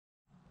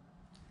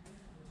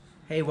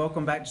Hey,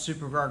 welcome back to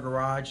Supercar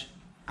Garage.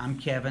 I'm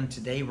Kevin.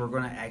 Today we're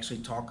going to actually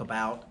talk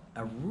about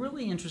a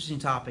really interesting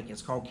topic.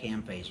 It's called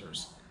cam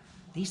phasers.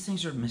 These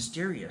things are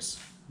mysterious.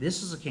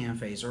 This is a cam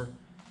phaser.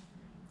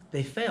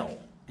 They fail,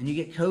 and you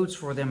get codes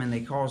for them, and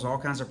they cause all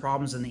kinds of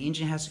problems, and the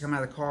engine has to come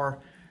out of the car.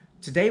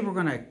 Today we're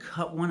going to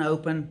cut one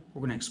open. We're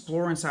going to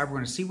explore inside. We're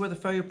going to see where the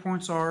failure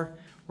points are.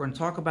 We're going to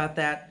talk about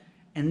that,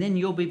 and then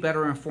you'll be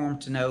better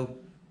informed to know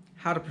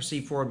how to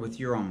proceed forward with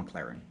your own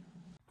McLaren.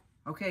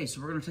 Okay, so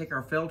we're going to take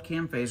our failed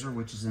cam phaser,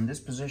 which is in this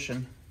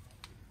position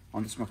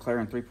on this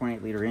McLaren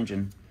 3.8 liter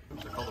engine.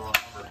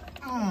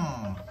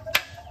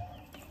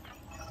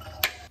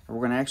 We're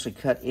going to actually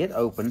cut it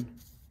open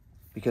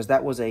because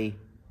that was a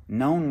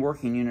known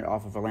working unit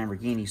off of a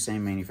Lamborghini,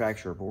 same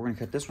manufacturer. But we're going to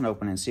cut this one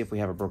open and see if we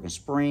have a broken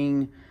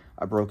spring,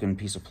 a broken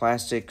piece of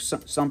plastic,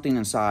 something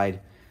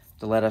inside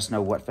to let us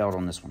know what failed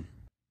on this one.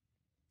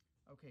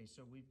 Okay,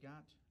 so we've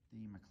got the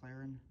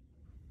McLaren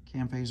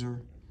cam phaser.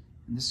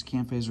 And this is a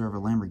cam phaser of a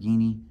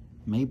Lamborghini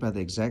made by the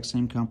exact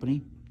same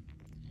company.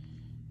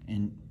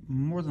 And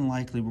more than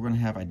likely, we're going to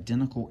have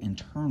identical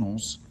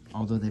internals,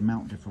 although they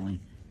mount differently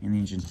in the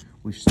engine.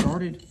 We've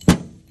started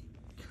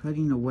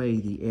cutting away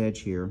the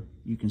edge here.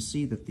 You can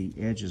see that the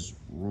edge is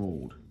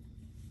rolled.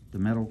 The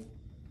metal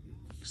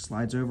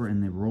slides over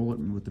and they roll it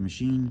with the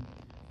machine.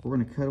 We're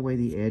going to cut away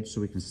the edge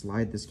so we can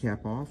slide this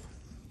cap off.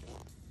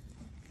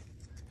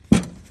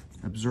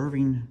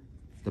 Observing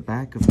the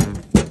back of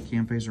the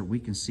cam phaser, we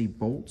can see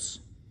bolts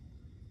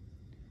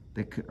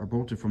that are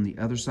bolted from the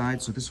other side.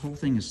 So this whole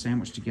thing is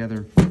sandwiched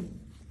together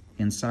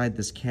inside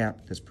this cap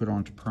that's put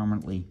on to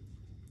permanently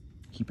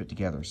keep it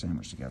together,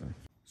 sandwiched together.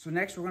 So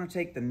next we're going to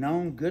take the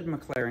known good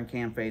McLaren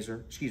cam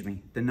phaser,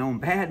 the known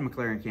bad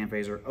McLaren cam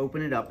phaser,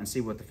 open it up and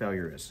see what the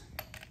failure is.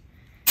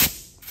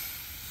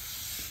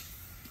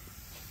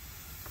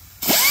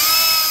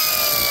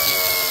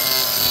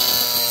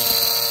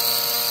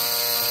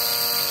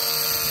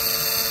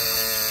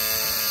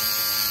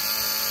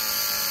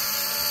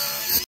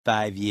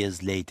 Five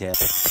years later.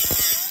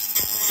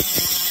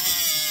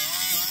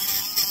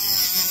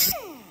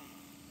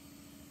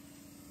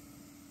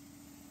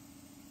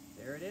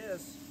 There it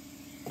is.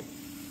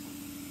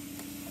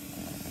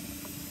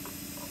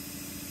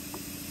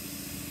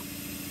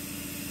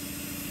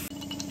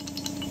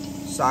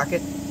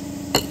 Socket.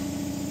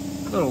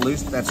 A little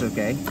loose, but that's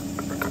okay.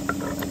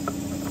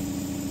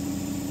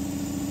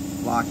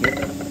 Lock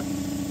it.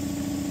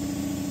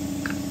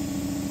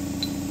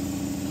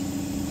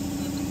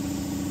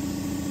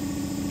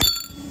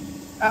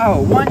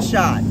 Oh, one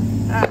shot.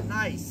 Ah,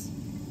 nice.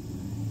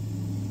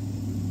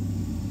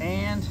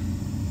 And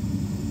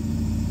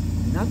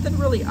nothing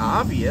really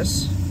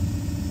obvious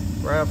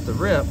right off the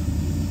rip.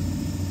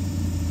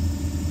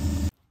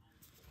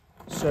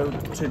 So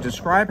to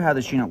describe how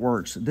this unit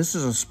works, this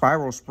is a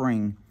spiral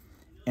spring,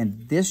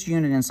 and this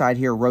unit inside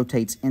here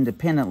rotates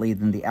independently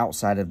than the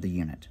outside of the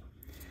unit.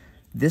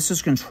 This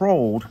is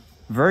controlled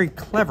very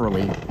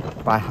cleverly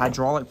by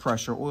hydraulic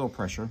pressure, oil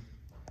pressure.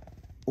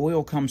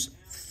 Oil comes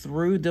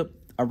through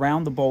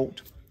around the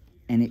bolt,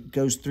 and it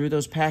goes through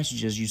those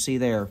passages you see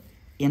there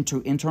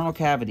into internal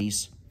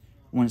cavities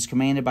when it's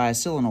commanded by a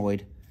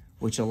solenoid,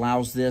 which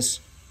allows this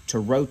to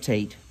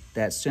rotate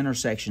that center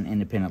section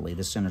independently,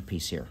 the center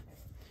piece here.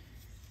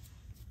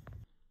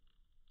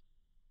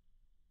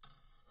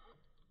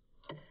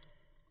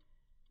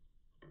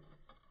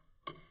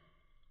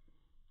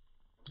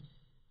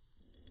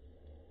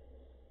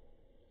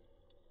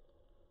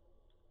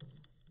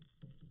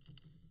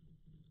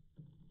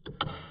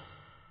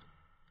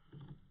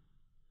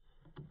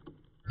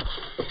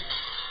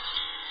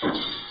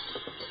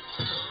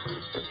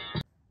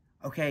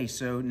 Okay,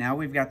 so now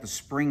we've got the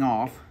spring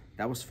off.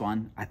 That was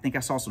fun. I think I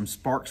saw some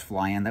sparks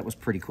flying. That was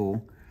pretty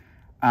cool.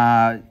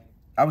 I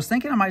was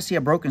thinking I might see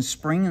a broken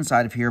spring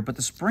inside of here, but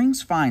the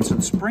spring's fine. So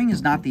the spring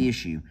is not the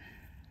issue,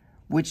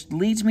 which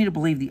leads me to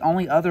believe the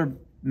only other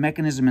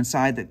mechanism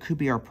inside that could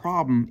be our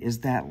problem is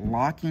that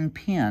locking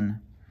pin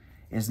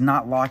is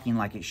not locking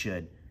like it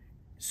should.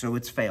 So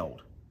it's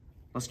failed.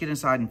 Let's get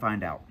inside and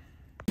find out.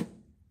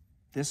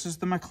 This is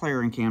the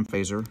McLaren cam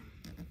phaser.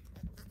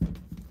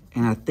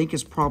 And I think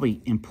it's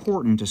probably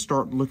important to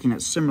start looking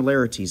at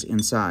similarities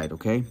inside,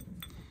 okay?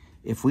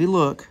 If we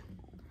look,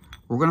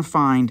 we're going to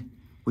find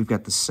we've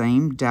got the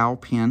same dowel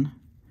pin.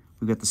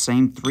 We've got the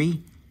same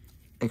 3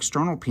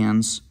 external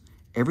pins.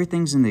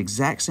 Everything's in the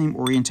exact same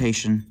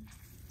orientation.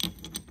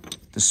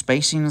 The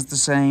spacing is the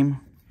same.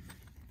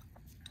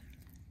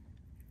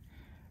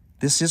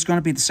 This is going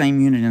to be the same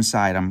unit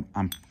inside,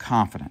 I'm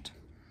confident.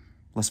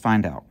 Let's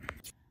find out.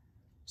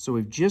 So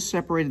we've just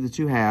separated the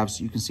 2 halves.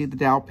 You can see the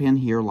dowel pin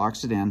here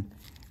locks it in.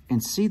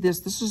 And see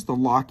this is the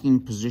locking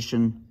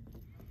position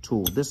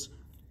tool. This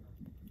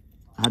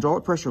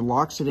hydraulic pressure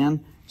locks it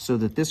in so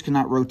that this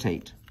cannot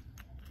rotate.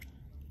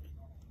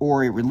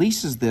 Or it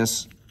releases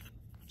this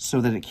so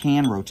that it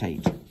can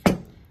rotate.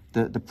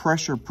 The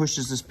pressure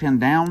pushes this pin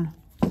down,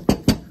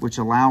 which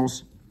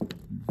allows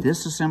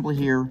this assembly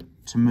here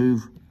to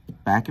move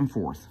back and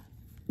forth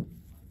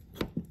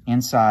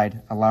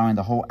inside, allowing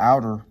the whole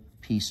outer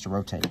piece to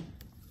rotate.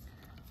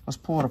 let's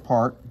pull it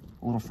apart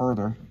a little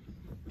further.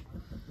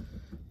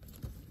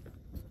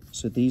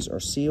 So these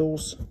are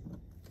seals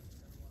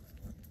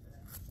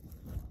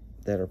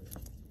that are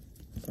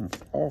going to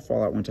all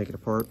fall out when we take it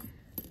apart.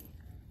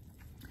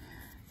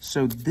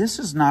 So this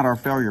is not our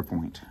failure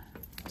point.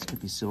 Let's get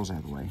these seals out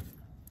of the way.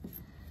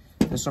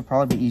 This will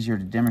probably be easier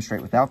to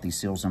demonstrate without these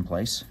seals in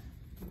place.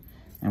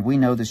 And we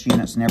know this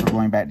unit's never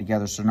going back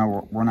together, so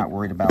no, we're not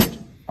worried about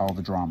all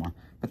the drama.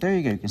 But there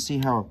you go. You can see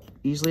how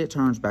easily it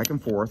turns back and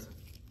forth.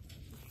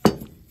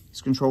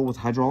 It's controlled with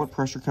hydraulic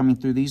pressure coming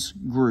through these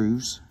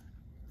grooves.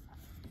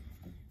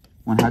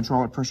 When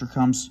hydraulic pressure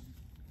comes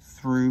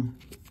through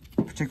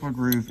a particular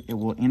groove, it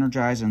will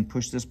energize and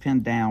push this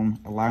pin down,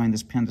 allowing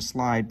this pin to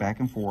slide back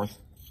and forth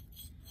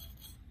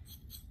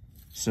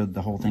so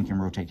the whole thing can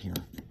rotate here.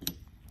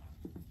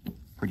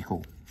 Pretty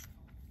cool.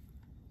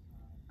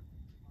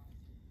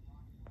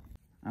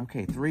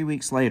 Okay, 3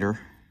 weeks later,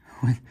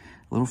 with a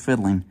little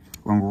fiddling,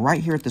 when we're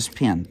right here at this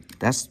pin,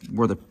 that's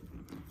where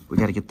we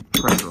got to get the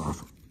pressure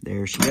off.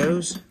 There she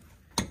goes.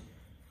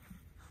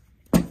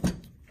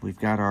 We've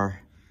got our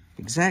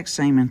exact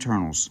same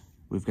internals.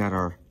 We've got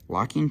our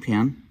locking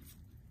pin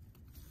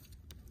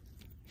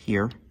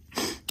here.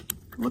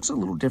 It looks a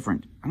little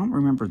different. I don't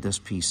remember this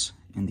piece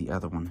in the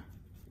other one.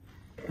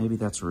 Maybe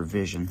that's a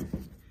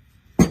revision.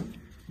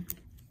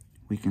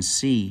 We can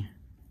see,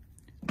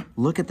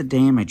 look at the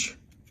damage.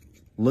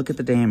 Look at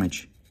the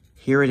damage.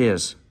 Here it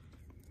is.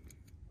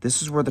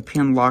 This is where the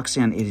pin locks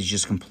in. It is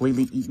just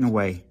completely eaten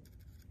away.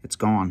 It's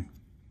gone.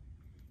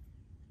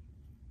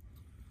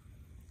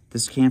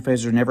 This cam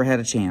phaser never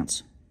had a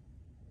chance.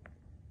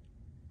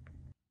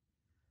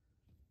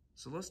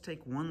 So let's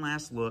take one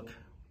last look.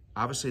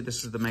 Obviously,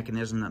 this is the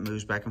mechanism that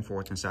moves back and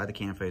forth inside the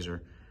cam phaser,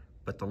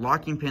 but the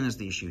locking pin is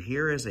the issue.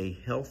 Here is a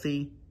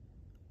healthy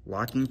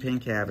locking pin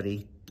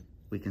cavity.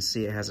 We can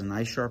see it has a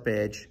nice sharp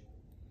edge.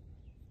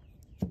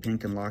 The pin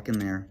can lock in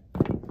there,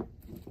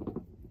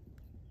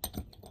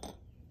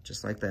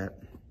 just like that.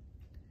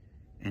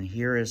 And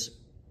here is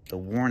the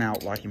worn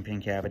out locking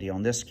pin cavity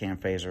on this cam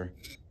phaser.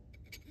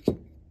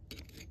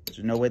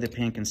 There's no way the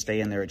pin can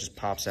stay in there, it just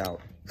pops out.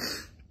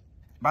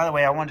 By the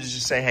way, I wanted to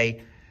just say,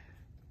 hey,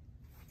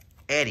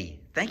 Eddie,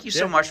 thank you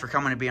so much for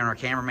coming and being our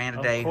cameraman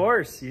today. Of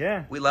course,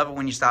 yeah. We love it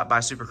when you stop by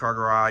Supercar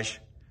Garage.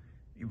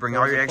 You bring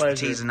all your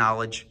expertise and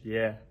knowledge.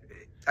 Yeah.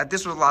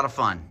 This was a lot of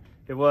fun.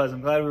 It was.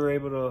 I'm glad we were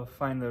able to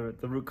find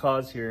the root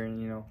cause here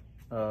and, you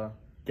know,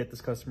 get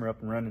this customer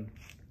up and running.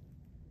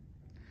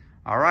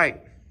 All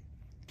right.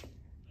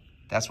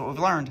 That's what we've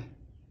learned.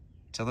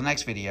 Till the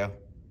next video.